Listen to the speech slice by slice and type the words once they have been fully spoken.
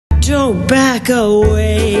don't back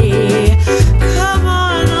away. Come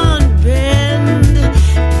on, bend.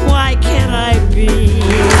 Why can't I be?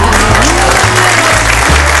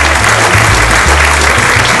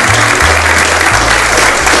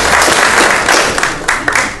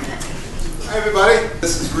 Hi, everybody.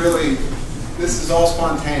 This is all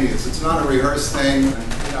spontaneous. It's not a rehearsed thing.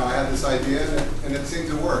 You know, I had this idea, and it seemed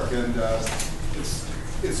to work, and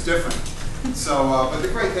it's different. So, but the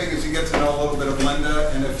great thing is you get to know a little bit of Linda,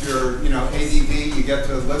 and if you're, you know, ADD, you get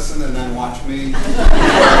to listen and then watch me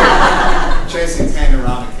chasing paint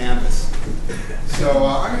around a canvas. So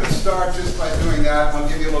I'm going to start just by doing that. I'll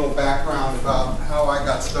give you a little background about how I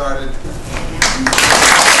got started.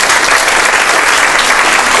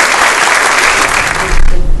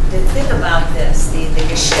 The thing about this, the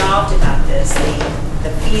gestalt about this, the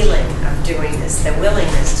feeling of doing this, the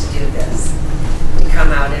willingness to do this, to come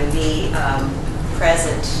out and be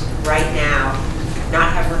present right now,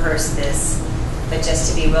 not have rehearsed this, but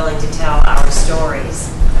just to be willing to tell our stories,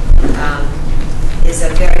 is a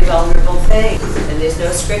very vulnerable thing. And there's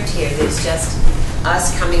no script here. There's just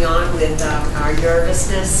us coming on with our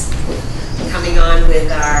nervousness, coming on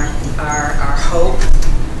with our hope,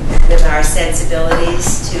 with our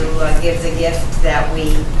sensibilities to give the gift that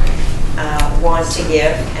we want to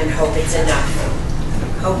give, and hope it's enough.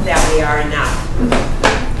 Hope that we are enough.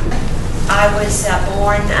 I was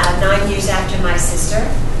born 9 years after my sister,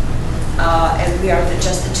 and we are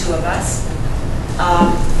just the two of us.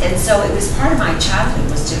 And so it was part of my childhood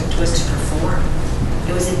was to perform.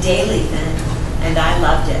 It was a daily thing, and I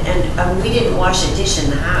loved it. And we didn't wash a dish in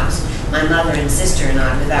the house, my mother and sister and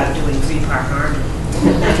I, without doing three-part harmony.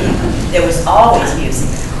 I mean, there was always music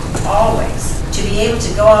at home, always. To be able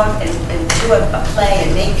to go out and do a play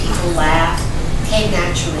and make people laugh came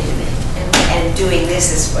naturally to me. And doing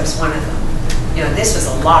this was one of them. You know, this was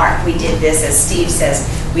a lark. We did this, as Steve says,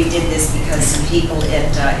 we did this because some people in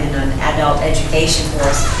an adult education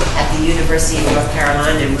course at the University of North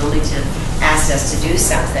Carolina in Wilmington asked us to do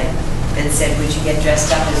something and said, would you get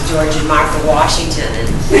dressed up as George and Martha Washington? And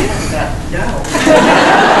I thought, no.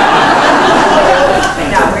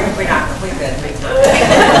 No, we're not. We're good.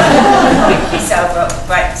 So,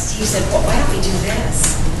 but Steve said, well, why don't we do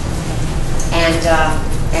this? And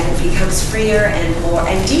it becomes freer and more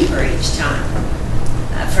and deeper each time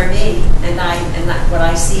for me. And what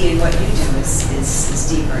I see in what you do is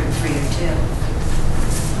deeper and freer too.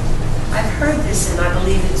 I've heard this, and I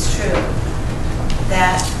believe it's true,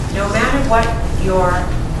 that no matter what your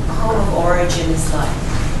home of origin is like,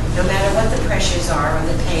 no matter what the pressures are, or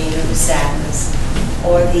the pain, or the sadness,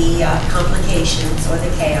 or the complications, or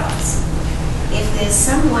the chaos, if there's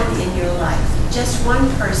someone in your life, just one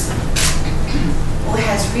person, who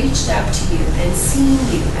has reached out to you and seen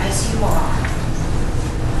you as you are,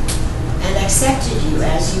 and accepted you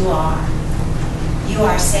as you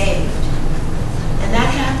are saved. And that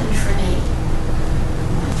happened for me.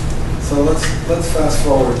 So let's fast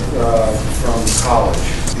forward from college.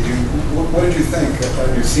 What did you think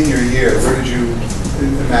of your senior year? Where did you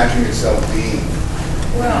imagine yourself being?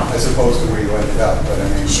 Well, as opposed to where you ended up, but I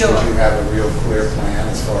mean, sure. Did you have a real clear plan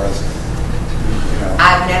as far as, you know?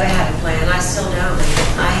 I've never had a plan. I still don't.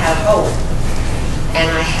 I have hope,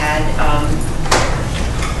 and I had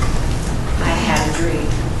a dream,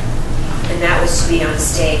 and that was to be on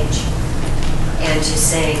stage, and to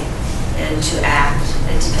sing, and to act,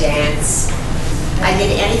 and to dance. I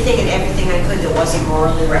did anything and everything I could that wasn't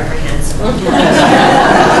morally reprehensible.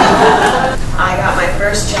 I got my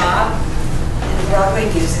first job in a Broadway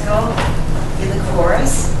musical, in the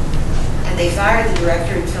chorus, and they fired the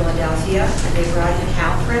director in Philadelphia, and they brought in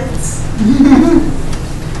Hal Prince.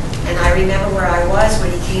 And I remember where I was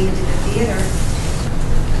when he came into the theater,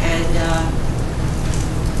 and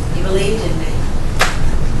he believed in me.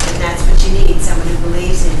 And that's what you need, someone who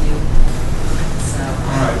believes in you. So,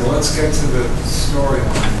 all right, well, let's get to the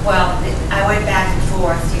storyline. Well, I went back and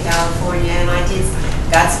forth to California, and I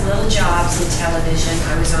got some little jobs in television.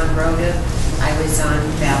 I was on Rhoda. I was on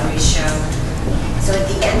Valerie's show. So at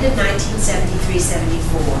the end of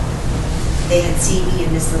 1973-74, they had seen me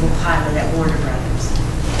in this little pilot at Warner Brothers.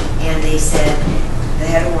 And they said, the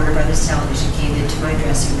head of Warner Brothers Television came into my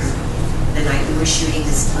dressing room the night we were shooting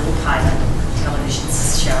this little pilot television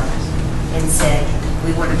show and said,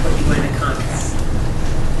 we want to put you in a contract.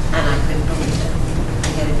 And I couldn't believe it.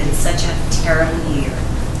 It had been such a terrible year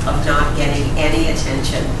of not getting any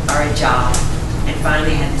attention or a job. And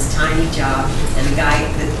finally I had this tiny job, and the guy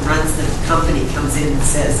that runs the company comes in and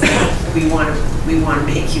says, we want to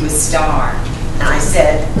make you a star. And I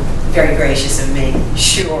said, very gracious of me,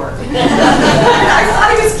 sure. I thought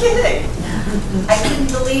he was kidding. I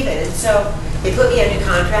couldn't believe it. And so they put me under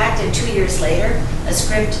contract, and 2 years later, a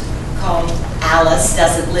script called Alice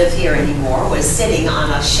Doesn't Live Here Anymore was sitting on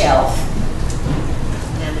a shelf.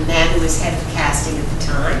 And the man who was head of casting at the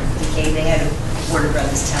time became the head of Warner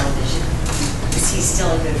Brothers Television. He's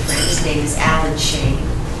still a good friend. His name is Alan Shane.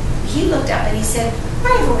 He looked up and he said,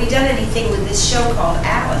 "Why haven't we done anything with this show called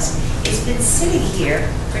Alice? It's been sitting here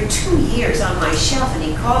for 2 years on my shelf." And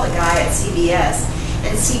he called a guy at CBS,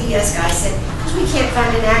 and the CBS guy said, "Because we can't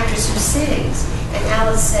find an actress who sings." And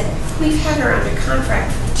Alice said, "We've had her under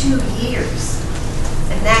contract for 2 years."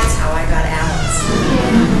 And that's how I got Alice.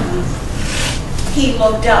 He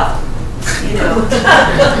looked up, you know,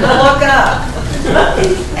 look up.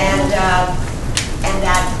 And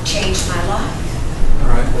that changed my life. All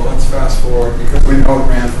right, well, let's fast forward, because we know it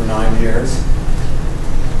ran for 9 years.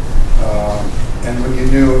 And when you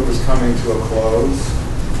knew it was coming to a close,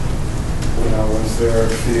 you know, was there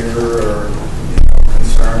fear or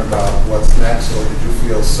concern about what's next, or did you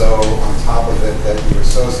feel so on top of it that you were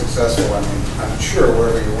so successful? I mean, I'm sure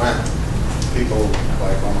wherever you went, people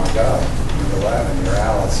like, "Oh my God, you're Lavin, you're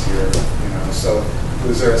Alice, you're," you know. So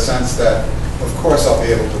was there a sense that, of course, I'll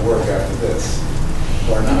be able to work after this,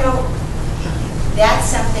 or not? You know, that's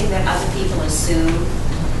something that other people assume.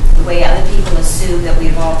 The way other people assume that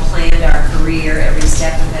we've all planned our career every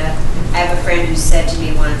step of it. I have a friend who said to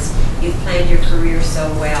me once, "You've planned your career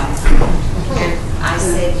so well." And I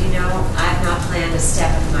said, "You know, I've not planned a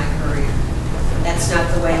step of my career. That's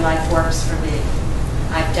not the way life works for me.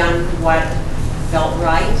 I've done what felt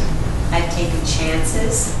right. I've taken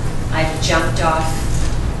chances. I've jumped off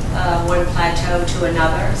one plateau to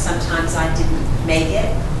another. Sometimes I didn't make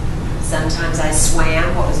it. Sometimes I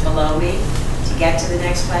swam what was below me to get to the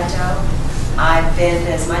next plateau. I've been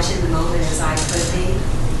as much in the moment as I could be,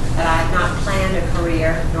 but I've not planned a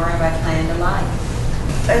career, nor have I planned a life."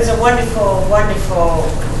 There's a wonderful, wonderful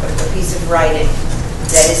piece of writing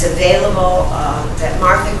that is available that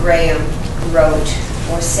Martha Graham wrote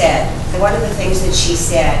or said. And one of the things that she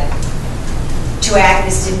said to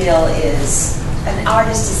Agnes DeMille is, "An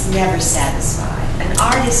artist is never satisfied. An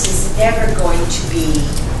artist is never going to be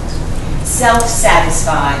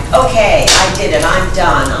self-satisfied. Okay, I did it. I'm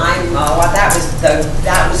done.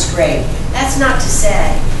 That was great." That's not to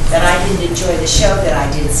say that I didn't enjoy the show that I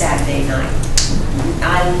did Saturday night.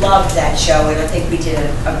 I loved that show, and I think we did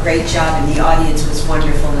a great job, and the audience was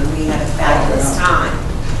wonderful, and we had a fabulous time.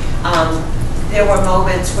 There were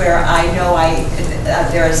moments where I know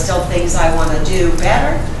there are still things I want to do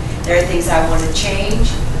better. There are things I want to change.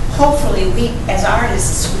 Hopefully, we, as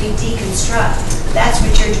artists, we deconstruct. That's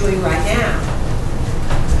what you're doing right now.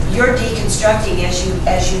 You're deconstructing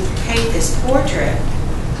as you paint this portrait.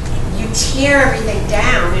 You tear everything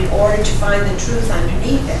down in order to find the truth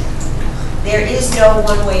underneath it. There is no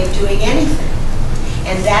one way of doing anything.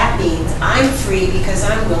 And that means I'm free because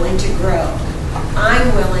I'm willing to grow.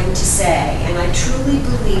 I'm willing to say, and I truly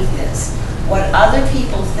believe this, what other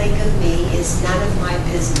people think of me is none of my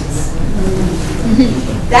business.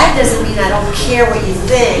 That doesn't mean I don't care what you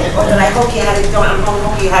think, or that I hope you had a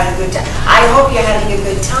good time. I hope you're having a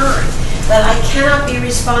good time. But I cannot be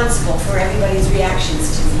responsible for everybody's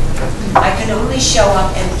reactions to me. I can only show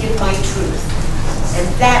up and give my truth. And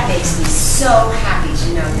that makes me so happy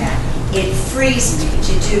to know that. It frees me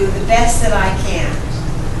to do the best that I can,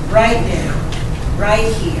 right now,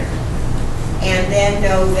 right here. And then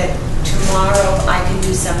know that tomorrow I can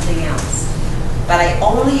do something else. But I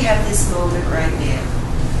only have this moment right now.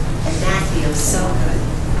 And that feels so good.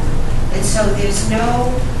 And so there's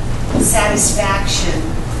no satisfaction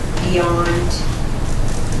beyond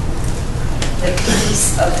the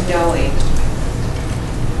peace of knowing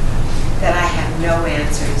that I have no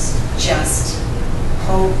answers, just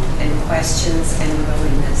hope and questions and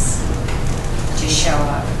willingness to show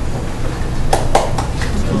up.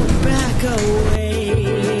 Back away.